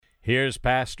Here's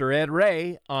Pastor Ed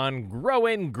Ray on Grow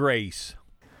in Grace.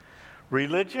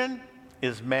 Religion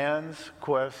is man's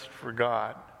quest for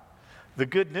God. The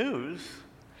good news,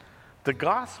 the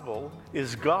gospel,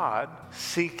 is God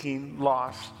seeking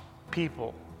lost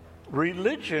people.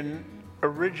 Religion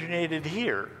originated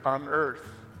here on earth,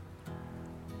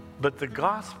 but the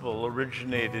gospel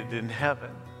originated in heaven.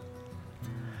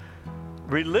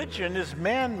 Religion is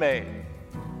man-made.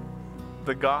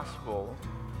 The gospel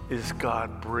is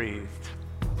God-breathed.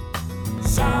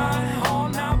 Zion hall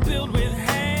now built with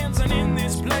hands, and in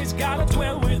this place gotta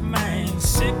dwell with man.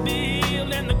 Sick be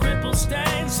healed and the crippled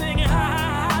stand, singing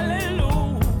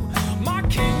hallelujah. My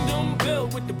kingdom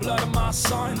built with the blood of my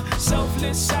son,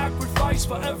 selfless sacrifice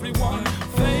for everyone.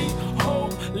 Faith,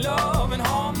 hope, love, and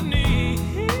harmony.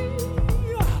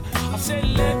 I said,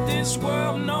 let this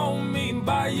world know me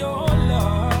by your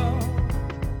love.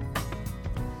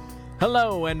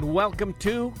 Hello and welcome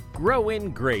to Grow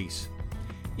in Grace.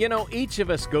 You know, each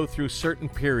of us go through certain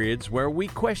periods where we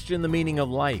question the meaning of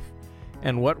life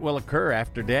and what will occur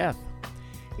after death.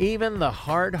 Even the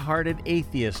hard-hearted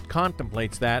atheist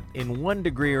contemplates that in one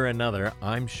degree or another,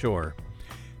 I'm sure.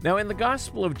 Now, in the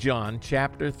Gospel of John,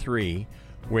 chapter 3,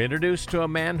 we're introduced to a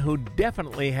man who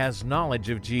definitely has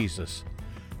knowledge of Jesus.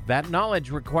 That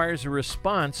knowledge requires a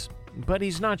response, but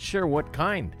he's not sure what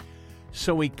kind.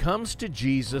 So he comes to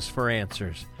Jesus for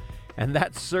answers, and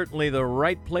that's certainly the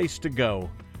right place to go.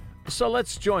 So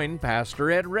let's join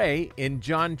Pastor Ed Ray in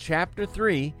John chapter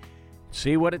 3,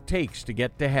 see what it takes to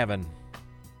get to heaven.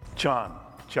 John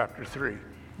chapter 3,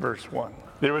 verse 1.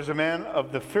 There was a man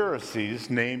of the Pharisees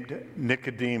named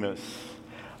Nicodemus,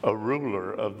 a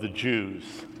ruler of the Jews.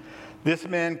 This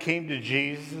man came to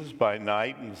Jesus by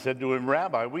night and said to him,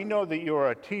 Rabbi, we know that you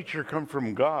are a teacher come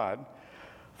from God,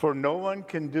 for no one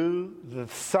can do the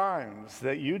signs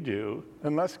that you do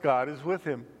unless God is with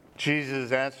him.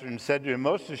 Jesus answered and said to him,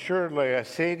 most assuredly I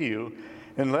say to you,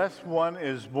 unless one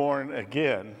is born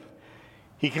again,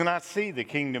 he cannot see the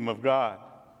kingdom of God.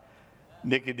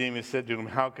 Nicodemus said to him,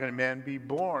 how can a man be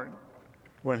born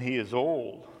when he is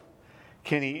old?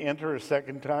 Can he enter a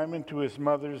second time into his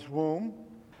mother's womb?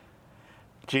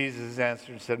 Jesus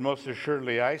answered and said, most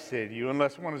assuredly I say to you,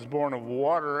 unless one is born of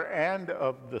water and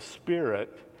of the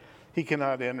Spirit, he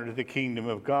cannot enter the kingdom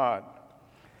of God.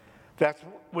 That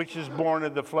which is born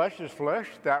of the flesh is flesh,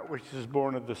 that which is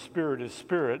born of the Spirit is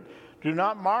spirit. Do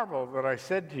not marvel that I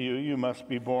said to you, you must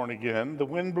be born again. The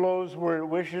wind blows where it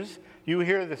wishes. You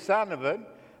hear the sound of it,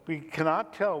 but you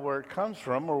cannot tell where it comes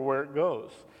from or where it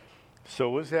goes.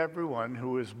 So is everyone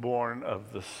who is born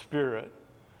of the Spirit.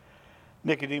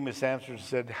 Nicodemus answered and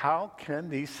said, how can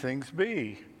these things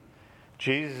be?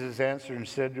 Jesus answered and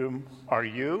said to him, are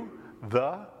you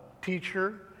the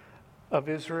teacher of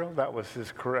Israel? That was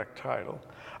his correct title.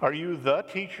 Are you the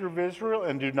teacher of Israel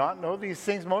and do not know these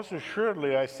things? Most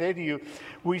assuredly, I say to you,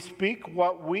 we speak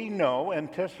what we know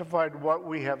and testified what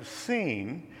we have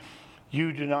seen.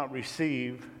 You do not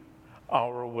receive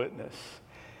our witness.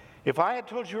 If I had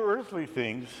told you earthly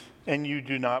things and you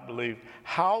do not believe,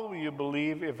 how will you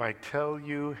believe if I tell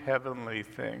you heavenly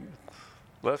things?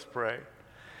 Let's pray.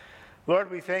 Lord,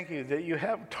 we thank you that you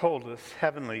have told us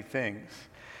heavenly things,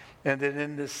 and that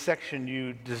in this section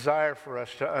you desire for us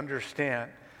to understand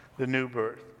the new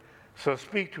birth. So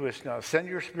speak to us now. Send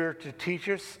your Spirit to teach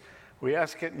us. We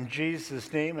ask it in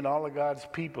Jesus' name, and all of God's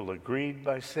people agreed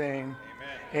by saying,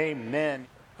 Amen. Amen.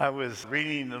 I was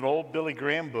reading an old Billy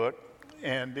Graham book,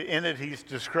 and in it he's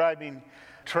describing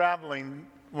traveling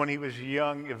when he was a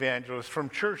young evangelist from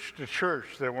church to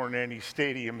church. There weren't any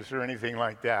stadiums or anything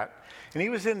like that. And he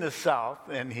was in the South,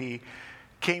 and he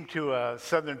came to a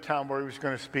southern town where he was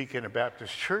going to speak in a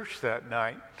Baptist church that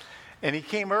night. And he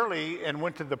came early and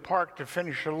went to the park to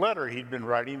finish a letter he'd been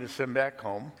writing to send back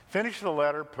home. Finished the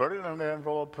letter, put it in an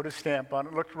envelope, put a stamp on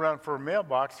it, looked around for a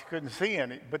mailbox. He couldn't see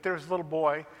any. But there was a little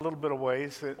boy a little bit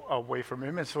away from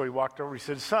him. And so he walked over. He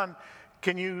said, son,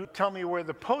 can you tell me where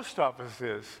the post office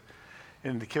is?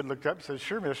 And the kid looked up and said,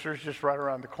 sure, mister, it's just right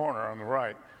around the corner on the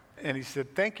right. And he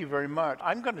said, thank you very much.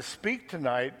 I'm going to speak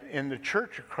tonight in the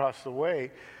church across the way.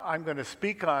 I'm going to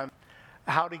speak on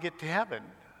how to get to heaven,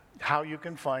 how you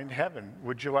can find heaven.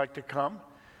 Would you like to come?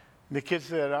 And the kid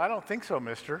said, I don't think so,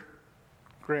 mister.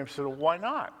 Graham said, well, why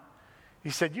not?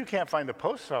 He said, you can't find the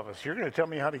post office. You're going to tell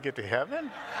me how to get to heaven?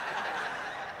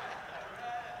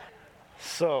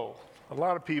 So, a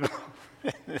lot of people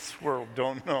in this world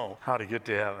don't know how to get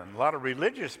to heaven. A lot of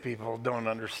religious people don't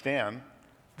understand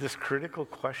this critical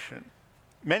question.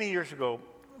 Many years ago,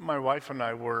 my wife and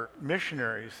I were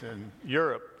missionaries in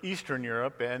Europe, Eastern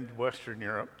Europe and Western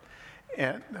Europe.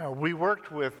 And we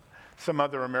worked with some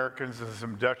other Americans and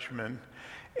some Dutchmen.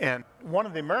 And one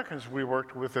of the Americans we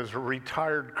worked with is a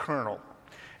retired colonel.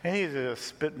 And he's a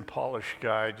spit and polish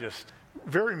guy, just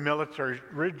very military,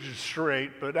 rigid,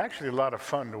 straight, but actually a lot of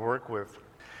fun to work with.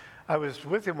 I was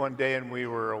with him one day and we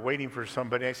were waiting for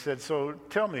somebody. I said, so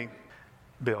tell me,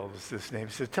 Bill is his name.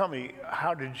 He said, tell me,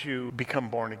 how did you become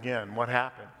born again? What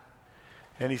happened?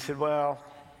 And he said, well,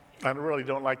 I really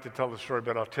don't like to tell the story,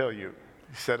 but I'll tell you.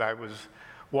 He said, I was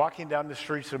walking down the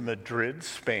streets of Madrid,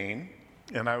 Spain,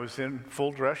 and I was in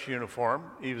full dress uniform.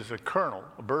 He was a colonel,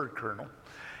 a bird colonel.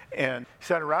 And he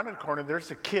said, around the corner,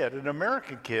 there's a kid, an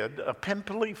American kid, a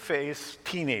pimply-faced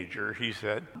teenager, he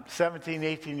said, 17,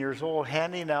 18 years old,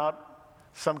 handing out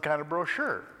some kind of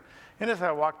brochure. And as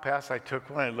I walked past, I took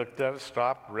one, I looked at it,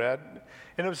 stopped, read,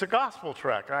 and it was a gospel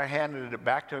tract. I handed it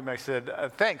back to him. I said,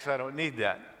 thanks, I don't need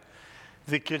that.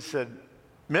 The kid said,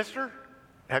 mister,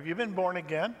 have you been born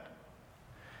again?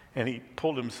 And he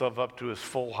pulled himself up to his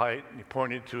full height, and he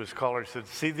pointed to his collar and said,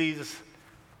 see these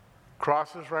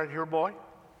crosses right here, boy?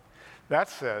 That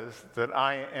says that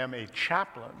I am a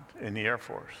chaplain in the Air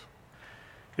Force.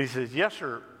 He says, yes,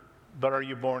 sir, but are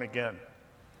you born again?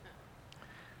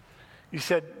 He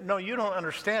said, no, you don't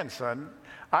understand, son.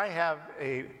 I have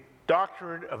a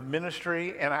doctorate of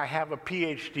ministry, and I have a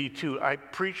PhD, too. I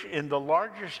preach in the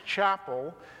largest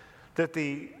chapel that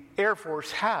the Air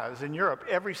Force has in Europe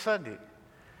every Sunday.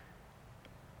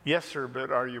 Yes, sir, but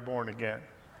are you born again?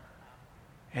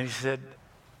 And he said,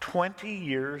 20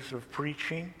 years of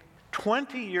preaching,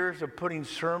 20 years of putting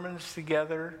sermons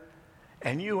together,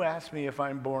 and you ask me if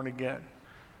I'm born again.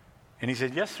 And he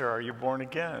said, yes, sir, are you born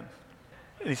again?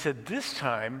 And he said, this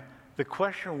time, the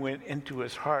question went into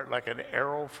his heart like an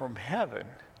arrow from heaven.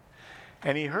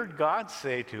 And he heard God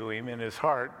say to him in his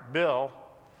heart, Bill,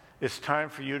 it's time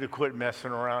for you to quit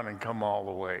messing around and come all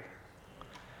the way.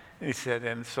 And he said,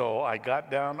 and so I got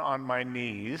down on my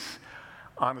knees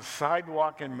on a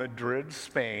sidewalk in Madrid,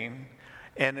 Spain,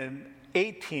 and an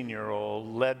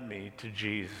 18-year-old led me to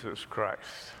Jesus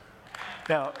Christ.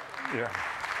 Now, yeah,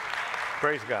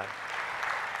 praise God.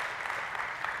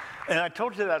 And I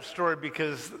told you that story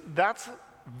because that's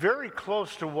very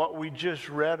close to what we just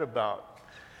read about.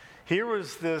 Here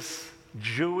was this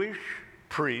Jewish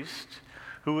priest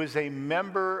who is a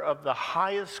member of the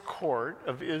highest court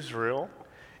of Israel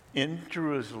in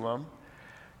Jerusalem,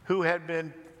 who had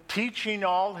been teaching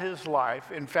all his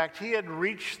life. In fact, he had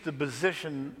reached the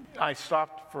position, I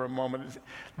stopped for a moment,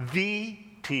 the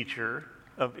teacher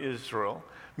of Israel,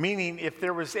 meaning if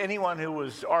there was anyone who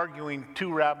was arguing,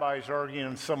 two rabbis arguing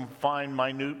on some fine,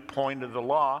 minute point of the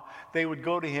law, they would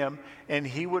go to him and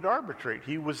he would arbitrate.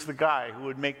 He was the guy who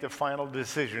would make the final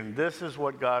decision. This is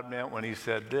what God meant when he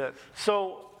said this.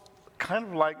 So, kind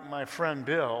of like my friend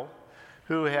Bill,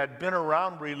 who had been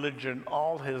around religion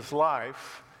all his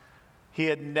life, he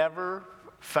had never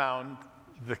found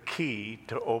the key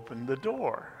to open the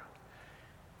door.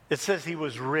 It says he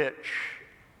was rich.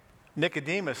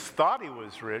 Nicodemus thought he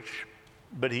was rich,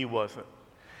 but he wasn't.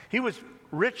 He was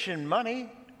rich in money,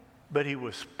 but he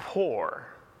was poor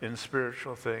in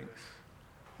spiritual things.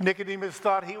 Nicodemus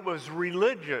thought he was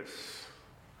religious,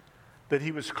 that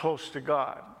he was close to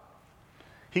God.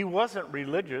 He wasn't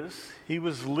religious, he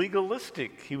was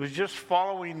legalistic. He was just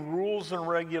following rules and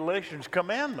regulations,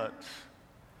 commandments.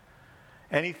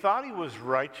 And he thought he was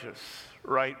righteous,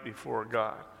 right before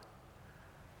God.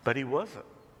 But he wasn't.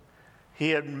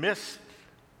 He had missed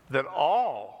that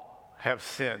all have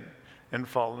sinned and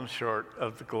fallen short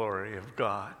of the glory of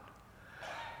God.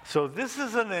 So this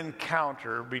is an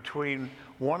encounter between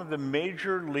one of the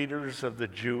major leaders of the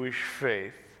Jewish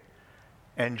faith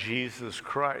and Jesus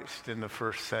Christ in the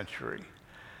first century.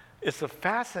 It's a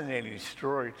fascinating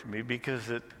story to me because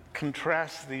it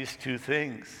contrasts these two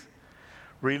things.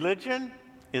 Religion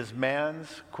is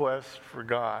man's quest for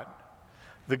God.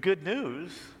 The good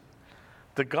news,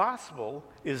 the gospel,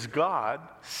 is God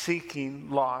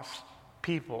seeking lost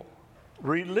people.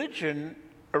 Religion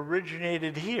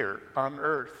originated here on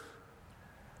earth,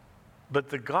 but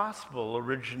the gospel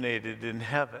originated in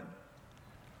heaven.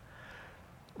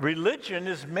 Religion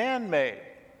is man-made.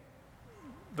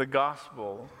 The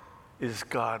gospel is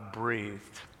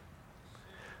God-breathed.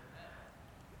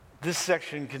 This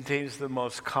section contains the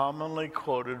most commonly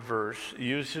quoted verse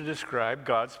used to describe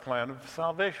God's plan of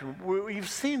salvation. We've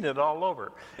seen it all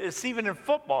over. It's even in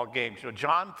football games.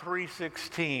 John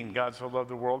 3:16, God so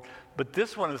loved the world. But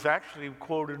this one is actually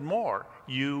quoted more.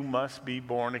 You must be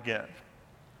born again.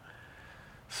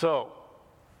 So,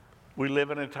 we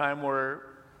live in a time where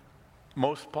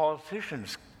most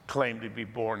politicians claim to be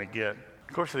born again.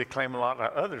 Of course, they claim a lot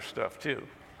of other stuff, too.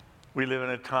 We live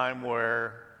in a time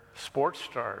where sports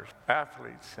stars,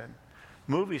 athletes, and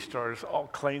Movie stars all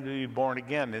claim to be born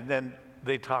again, and then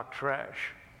they talk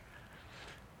trash.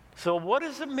 So what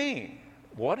does it mean?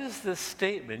 What is this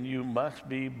statement, you must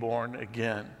be born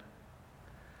again?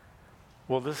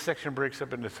 Well, this section breaks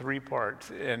up into 3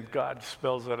 parts, and God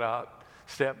spells it out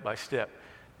step by step.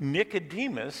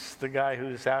 Nicodemus, the guy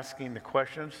who's asking the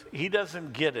questions, he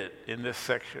doesn't get it in this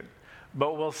section,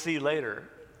 but we'll see later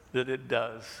that it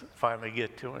does finally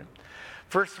get to him.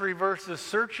 First 3 verses,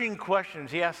 searching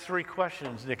questions. He asks 3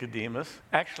 questions, Nicodemus.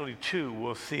 Actually 2,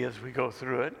 we'll see as we go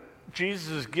through it.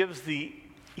 Jesus gives the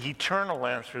eternal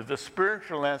answer, the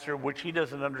spiritual answer, which he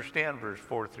doesn't understand, verse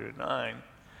 4 through 9.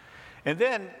 And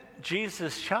then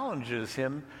Jesus challenges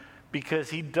him because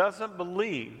he doesn't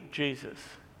believe Jesus.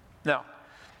 Now,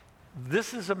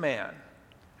 this is a man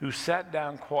who sat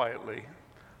down quietly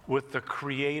with the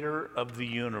creator of the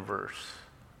universe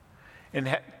and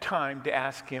had time to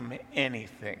ask him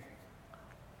anything.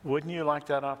 Wouldn't you like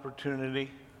that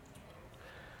opportunity?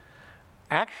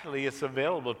 Actually, it's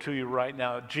available to you right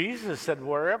now. Jesus said,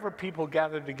 wherever people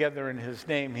gather together in his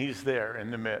name, he's there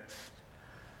in the midst.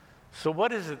 So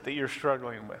what is it that you're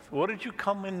struggling with? What did you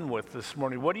come in with this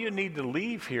morning? What do you need to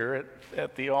leave here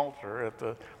at the altar, at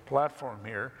the platform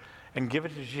here, and give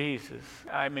it to Jesus?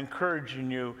 I'm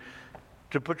encouraging you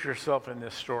to put yourself in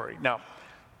this story. Now,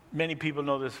 many people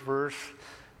know this verse.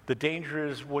 The danger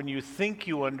is when you think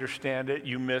you understand it,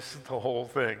 you miss the whole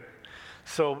thing.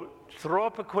 So throw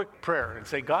up a quick prayer and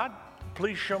say, God,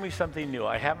 please show me something new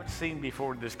I haven't seen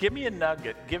before this. Give me a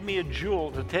nugget, give me a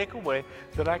jewel to take away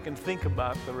that I can think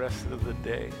about the rest of the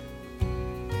day.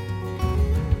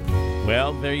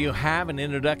 Well, there you have an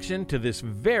introduction to this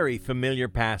very familiar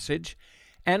passage,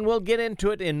 and we'll get into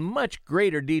it in much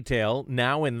greater detail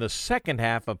now in the second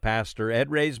half of Pastor Ed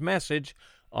Ray's message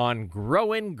on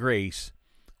Grow in Grace.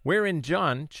 We're in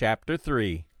John chapter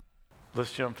 3.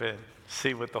 Let's jump in,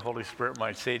 see what the Holy Spirit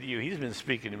might say to you. He's been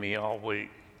speaking to me all week,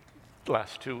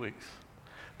 last 2 weeks.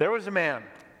 There was a man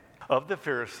of the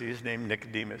Pharisees named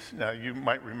Nicodemus. Now, you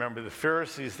might remember the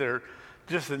Pharisees, they're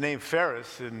just the name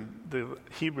Pharis in the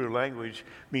Hebrew language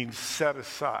means set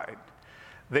aside.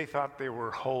 They thought they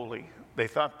were holy. They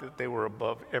thought that they were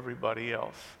above everybody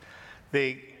else.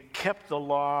 They kept the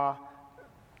law,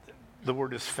 the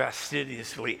word is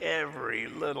fastidiously, every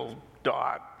little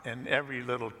dot and every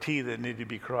little T that needed to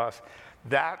be crossed.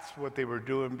 That's what they were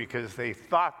doing because they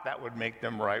thought that would make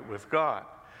them right with God.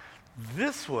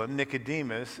 This one,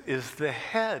 Nicodemus, is the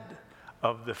head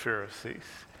of the Pharisees.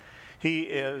 He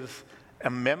is a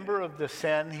member of the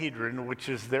Sanhedrin, which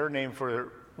is their name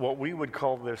for what we would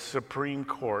call the Supreme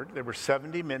Court. There were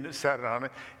 70 men that sat on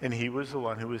it, and he was the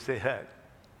one who was the head.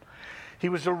 He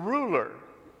was a ruler.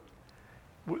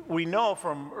 We know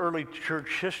from early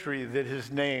church history that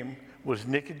his name was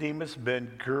Nicodemus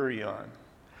ben Gurion,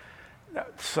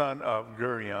 son of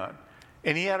Gurion.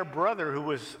 And he had a brother who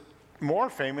was more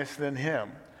famous than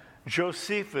him.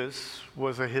 Josephus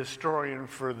was a historian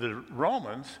for the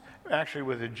Romans, actually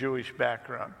with a Jewish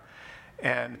background.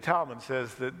 And Talmud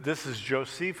says that this is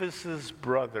Josephus's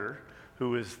brother,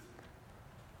 who is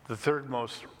the third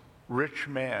most rich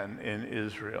man in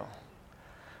Israel.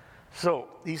 So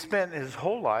he spent his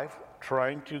whole life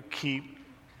trying to keep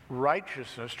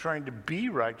righteousness, trying to be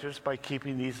righteous by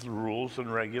keeping these rules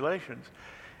and regulations.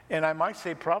 And I might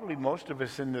say probably most of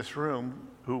us in this room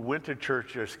who went to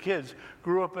church as kids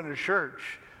grew up in a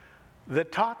church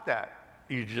that taught that.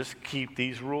 You just keep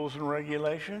these rules and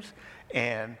regulations,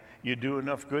 and you do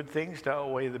enough good things to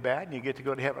outweigh the bad, and you get to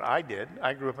go to heaven. I did.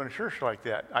 I grew up in a church like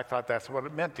that. I thought that's what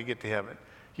it meant to get to heaven.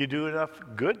 You do enough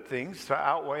good things to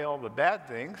outweigh all the bad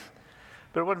things.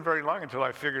 But it wasn't very long until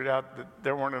I figured out that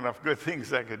there weren't enough good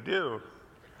things I could do,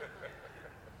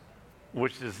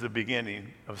 which is the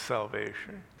beginning of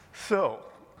salvation. So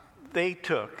the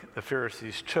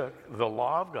Pharisees took the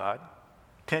law of God,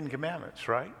 10 commandments,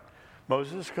 right?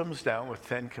 Moses comes down with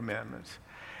 10 commandments.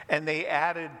 And they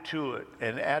added to it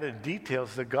and added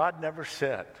details that God never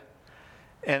said.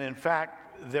 And in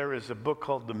fact, there is a book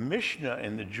called the Mishnah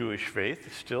in the Jewish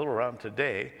faith, still around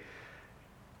today,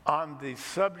 on the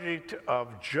subject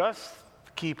of just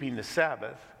keeping the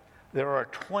Sabbath. There are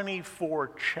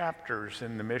 24 chapters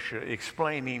in the Mishnah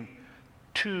explaining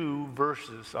 2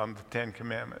 verses on the 10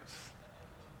 Commandments.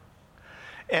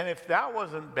 And if that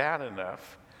wasn't bad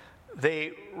enough,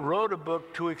 they wrote a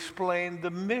book to explain the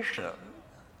Mishnah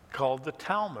called the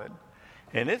Talmud.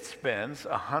 And it spends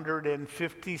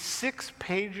 156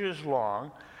 pages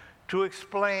long to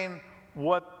explain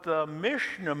what the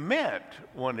Mishnah meant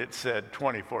when it said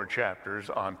 24 chapters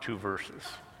on 2 verses.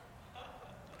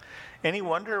 Any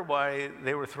wonder why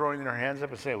they were throwing their hands up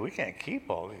and saying, we can't keep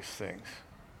all these things?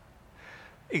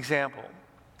 Example,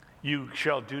 You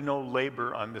shall do no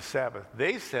labor on the Sabbath.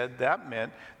 They said that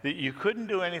meant that you couldn't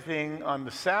do anything on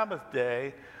the Sabbath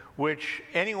day which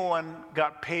anyone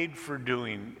got paid for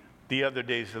doing the other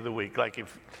days of the week. Like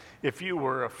if you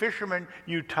were a fisherman,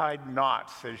 you tied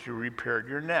knots as you repaired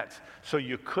your nets. So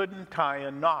you couldn't tie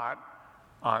a knot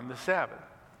on the Sabbath.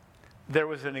 There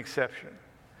was an exception.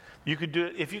 You could do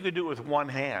it, if you could do it with one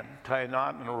hand, tie a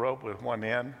knot in a rope with one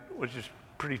hand, which is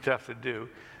pretty tough to do,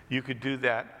 you could do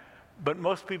that. But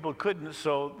most people couldn't,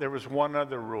 so there was one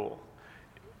other rule.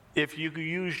 If you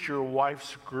used your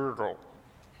wife's girdle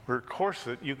or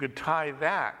corset, you could tie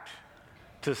that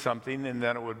to something and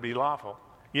then it would be lawful.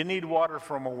 You need water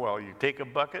from a well. You take a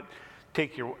bucket,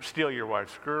 steal your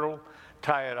wife's girdle,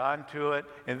 tie it onto it,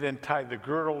 and then tie the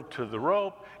girdle to the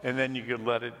rope, and then you could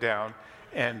let it down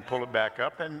and pull it back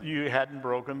up, and you hadn't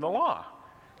broken the law.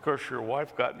 Of course, your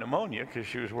wife got pneumonia because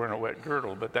she was wearing a wet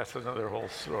girdle, but that's another whole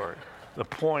story. The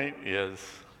point is,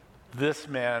 this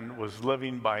man was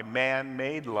living by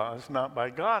man-made laws, not by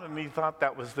God, and he thought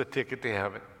that was the ticket to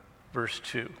heaven. Verse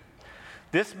 2.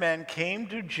 This man came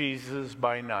to Jesus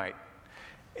by night.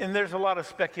 And there's a lot of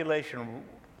speculation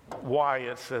why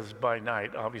it says by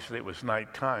night. Obviously, it was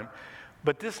nighttime.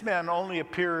 But this man only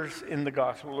appears in the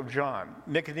Gospel of John.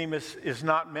 Nicodemus is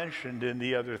not mentioned in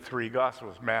the other three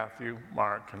Gospels, Matthew,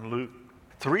 Mark, and Luke.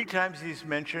 3 times he's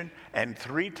mentioned, and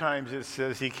 3 times it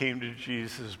says he came to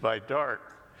Jesus by dark.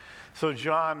 So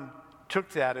John took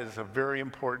that as a very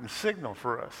important signal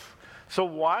for us. So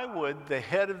why would the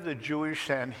head of the Jewish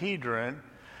Sanhedrin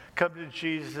come to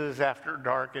Jesus after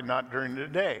dark and not during the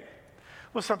day?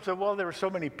 Well, some said, well, there were so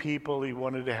many people, he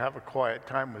wanted to have a quiet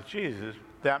time with Jesus.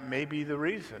 That may be the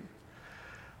reason.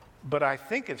 But I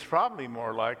think it's probably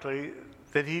more likely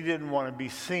that he didn't want to be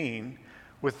seen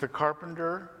with the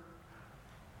carpenter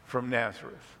from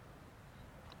Nazareth.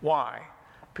 Why?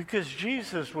 Because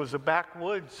Jesus was a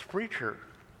backwoods preacher,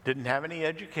 didn't have any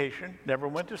education, never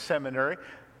went to seminary,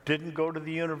 didn't go to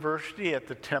the university at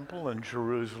the temple in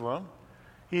Jerusalem.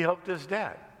 He helped his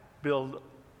dad build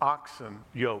oxen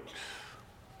yokes.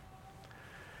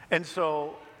 And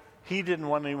so he didn't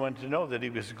want anyone to know that he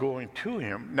was going to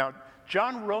him. Now,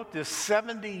 John wrote this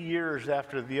 70 years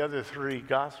after the other 3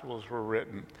 Gospels were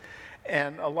written,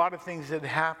 and a lot of things had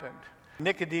happened.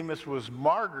 Nicodemus was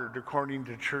martyred, according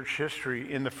to church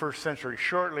history, in the 1st century,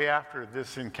 shortly after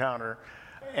this encounter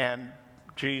and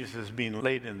Jesus being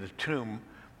laid in the tomb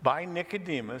by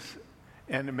Nicodemus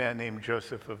and a man named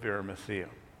Joseph of Arimathea.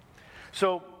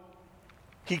 So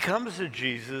he comes to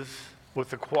Jesus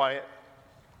with a quiet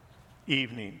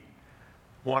evening,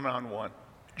 one-on-one.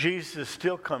 Jesus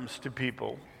still comes to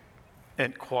people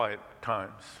at quiet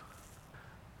times.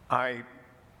 I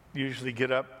usually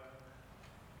get up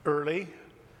early,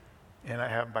 and I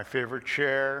have my favorite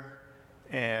chair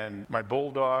and my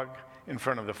bulldog in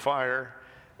front of the fire,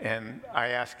 and I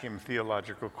ask him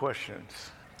theological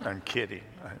questions. I'm kidding.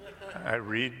 I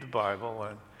read the Bible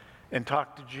and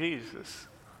talk to Jesus.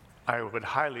 I would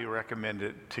highly recommend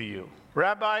it to you.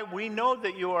 Rabbi, we know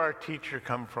that you are a teacher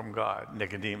come from God,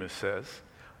 Nicodemus says,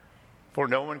 for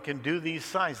no one can do these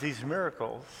signs, these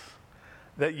miracles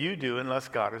that you do unless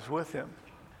God is with him.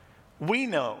 We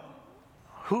know.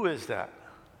 Who is that?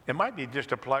 It might be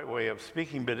just a polite way of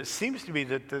speaking, but it seems to be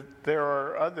that there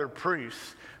are other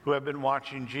priests who have been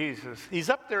watching Jesus. He's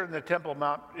up there in the Temple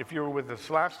Mount. If you were with us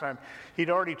last time, he'd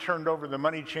already turned over the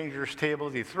money changers'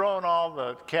 tables. He'd thrown all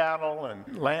the cattle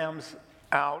and lambs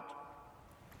out.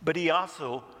 But he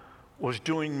also was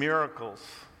doing miracles.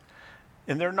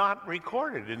 And they're not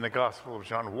recorded in the Gospel of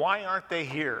John. Why aren't they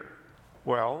here?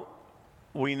 Well,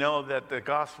 we know that the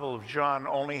Gospel of John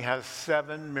only has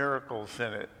 7 miracles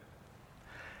in it.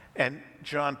 And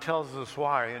John tells us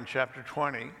why in chapter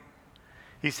 20.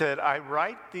 He said, I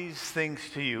write these things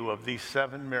to you of these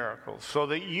 7 miracles so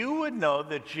that you would know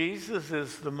that Jesus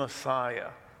is the Messiah,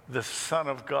 the Son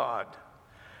of God.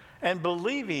 And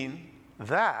believing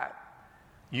that,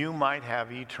 you might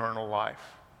have eternal life.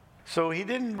 So he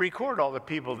didn't record all the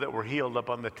people that were healed up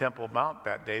on the Temple Mount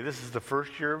that day. This is the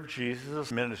first year of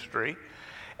Jesus' ministry,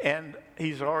 and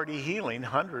he's already healing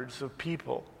hundreds of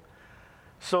people.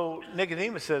 So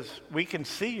Nicodemus says, we can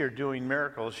see you're doing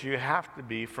miracles. You have to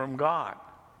be from God.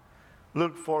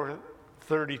 Luke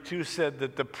 4:32 said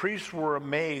that the priests were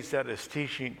amazed at his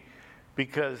teaching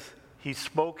because he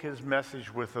spoke his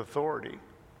message with authority.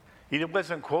 He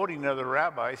wasn't quoting other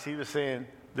rabbis. He was saying,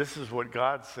 this is what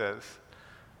God says,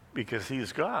 because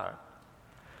he's God.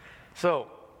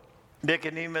 So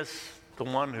Nicodemus, the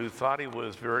one who thought he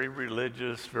was very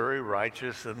religious, very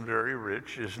righteous, and very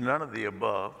rich, is none of the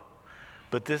above.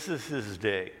 But this is his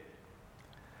day.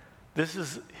 This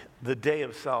is the day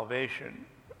of salvation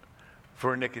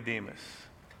for Nicodemus.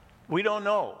 We don't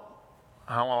know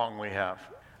how long we have.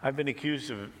 I've been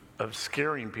accused of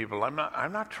scaring people. I'm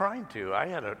not trying to. I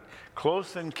had a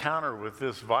close encounter with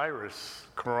this virus,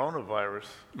 coronavirus,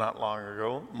 not long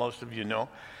ago. Most of you know.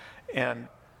 And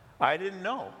I didn't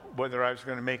know whether I was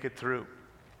going to make it through.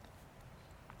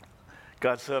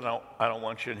 God said, I don't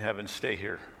want you in heaven. Stay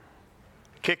here.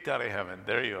 Kicked out of heaven.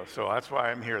 There you go. So that's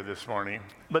why I'm here this morning.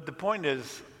 But the point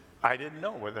is, I didn't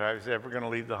know whether I was ever going to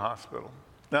leave the hospital.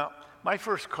 Now, my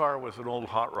first car was an old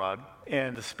hot rod,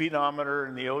 and the speedometer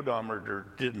and the odometer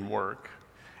didn't work,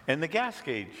 and the gas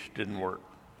gauge didn't work.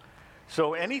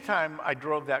 So anytime I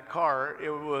drove that car,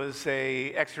 it was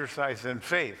an exercise in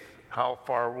faith. How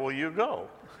far will you go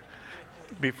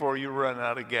before you run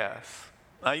out of gas?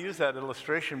 I use that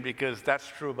illustration because that's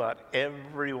true about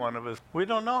every one of us. We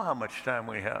don't know how much time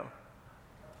we have.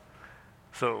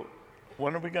 So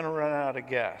when are we going to run out of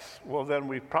gas? Well, then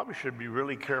we probably should be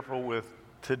really careful with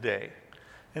today.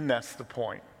 And that's the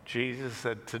point. Jesus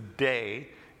said today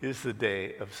is the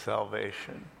day of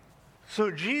salvation.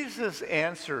 So Jesus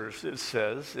answers, it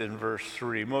says in verse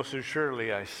 3, most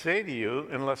assuredly I say to you,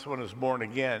 unless one is born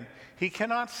again, he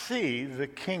cannot see the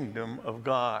kingdom of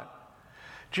God.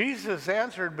 Jesus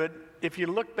answered, but if you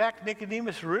look back,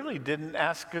 Nicodemus really didn't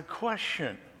ask a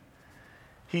question.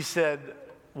 He said,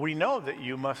 we know that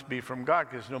you must be from God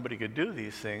because nobody could do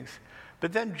these things.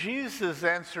 But then Jesus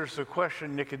answers the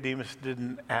question Nicodemus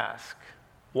didn't ask.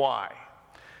 Why?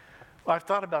 Well, I've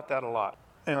thought about that a lot.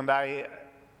 And I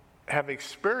have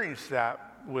experienced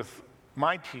that with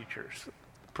my teachers,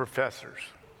 professors.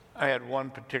 I had one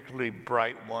particularly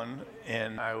bright one,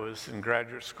 and I was in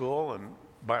graduate school and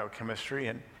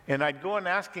biochemistry, and I'd go and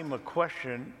ask him a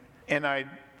question, and I'd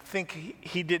think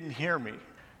he didn't hear me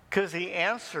because he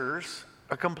answers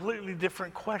a completely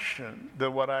different question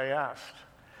than what I asked.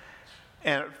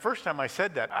 And the first time I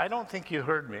said that, I don't think you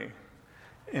heard me.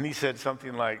 And he said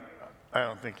something like, I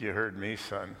don't think you heard me,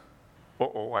 son.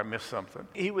 Uh-oh, I missed something.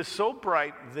 He was so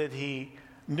bright that he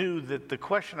knew that the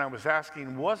question I was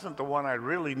asking wasn't the one I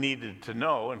really needed to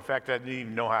know. In fact, I didn't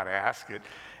even know how to ask it.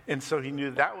 And so he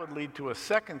knew that would lead to a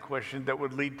second question that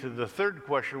would lead to the third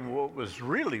question, what was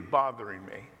really bothering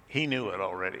me. He knew it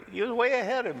already. He was way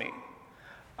ahead of me.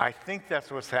 I think that's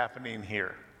what's happening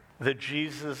here, that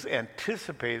Jesus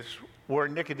anticipates where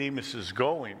Nicodemus is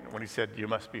going when he said, you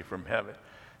must be from heaven.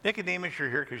 Nicodemus, you're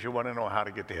here because you want to know how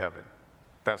to get to heaven.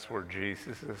 That's where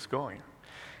Jesus is going.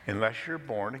 Unless you're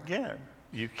born again,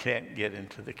 you can't get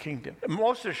into the kingdom.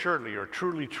 Most assuredly, or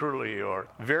truly, truly, or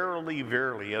verily,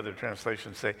 verily, other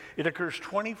translations say, it occurs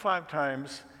 25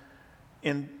 times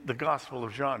in the Gospel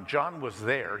of John. John was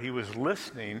there, he was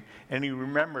listening, and he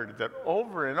remembered that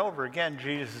over and over again,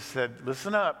 Jesus said,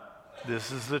 listen up,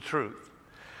 this is the truth.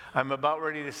 I'm about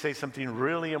ready to say something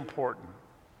really important.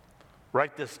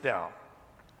 Write this down.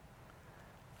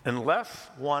 Unless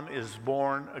one is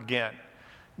born again.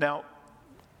 Now,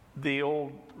 the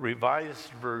old Revised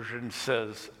Version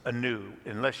says anew,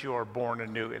 unless you are born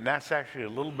anew. And that's actually a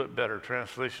little bit better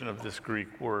translation of this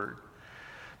Greek word.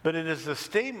 But it is a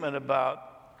statement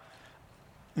about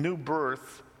new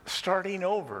birth, starting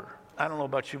over. I don't know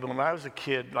about you, but when I was a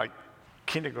kid, like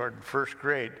kindergarten, first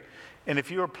grade, and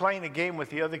if you were playing a game with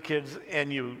the other kids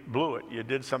and you blew it, you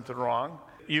did something wrong,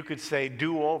 you could say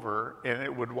do over and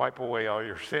it would wipe away all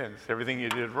your sins, everything you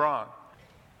did wrong.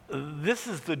 This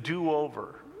is the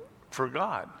do-over for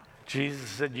God. Jesus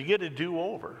said, you get a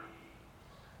do-over.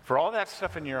 For all that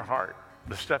stuff in your heart,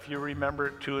 the stuff you remember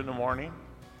at 2 a.m,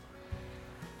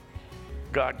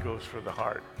 God goes for the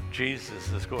heart.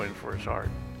 Jesus is going for his heart.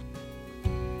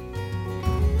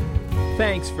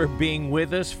 Thanks for being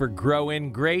with us for Grow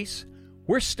in Grace.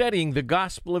 We're studying the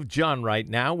Gospel of John right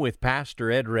now with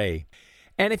Pastor Ed Ray.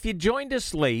 And if you joined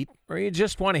us late, or you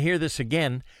just want to hear this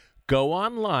again, go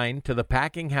online to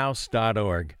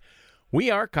thepackinghouse.org. We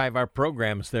archive our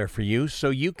programs there for you so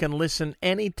you can listen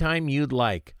anytime you'd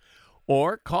like.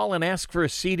 Or call and ask for a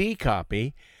CD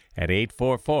copy at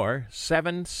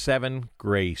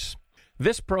 844-77-GRACE.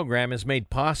 This program is made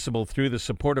possible through the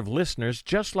support of listeners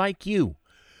just like you.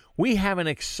 We have an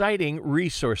exciting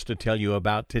resource to tell you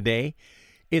about today.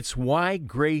 It's Why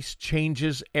Grace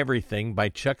Changes Everything by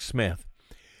Chuck Smith.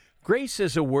 Grace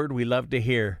is a word we love to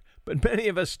hear, but many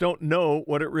of us don't know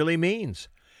what it really means.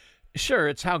 Sure,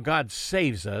 it's how God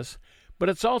saves us, but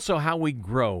it's also how we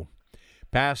grow.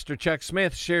 Pastor Chuck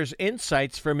Smith shares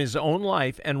insights from his own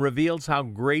life and reveals how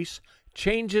grace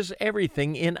changes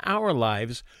everything in our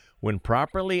lives when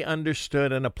properly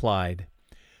understood and applied.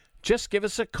 Just give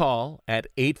us a call at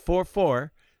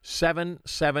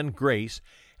 844-77-GRACE,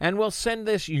 and we'll send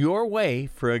this your way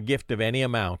for a gift of any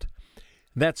amount.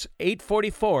 That's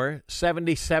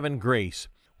 844-77-GRACE.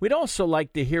 We'd also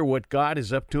like to hear what God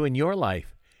is up to in your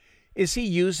life. Is He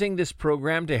using this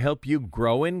program to help you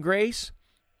grow in grace?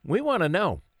 We want to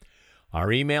know.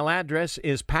 Our email address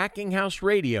is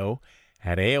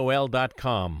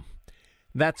packinghouseradio@aol.com.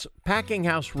 That's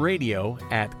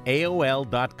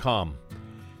packinghouseradio@aol.com.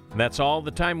 That's all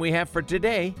the time we have for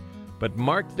today, but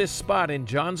mark this spot in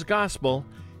John's Gospel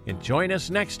and join us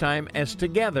next time as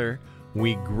together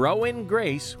we grow in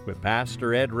grace with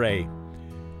Pastor Ed Ray.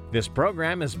 This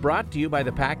program is brought to you by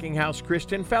the Packing House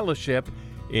Christian Fellowship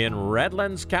in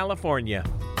Redlands, California.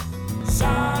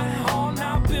 Zion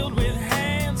now built with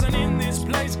hands, and in this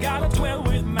place gotta dwell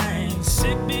with man.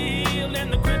 Sick be healed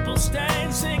and the crippled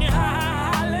stand, singing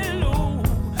hallelujah.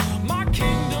 My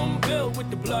kingdom built with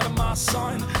the blood of my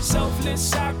son, selfless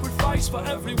sacrifice for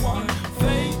everyone.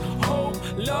 Faith, hope,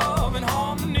 love, and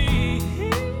harmony.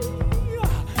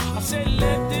 I said,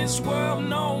 let this world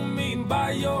know me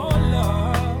by your love.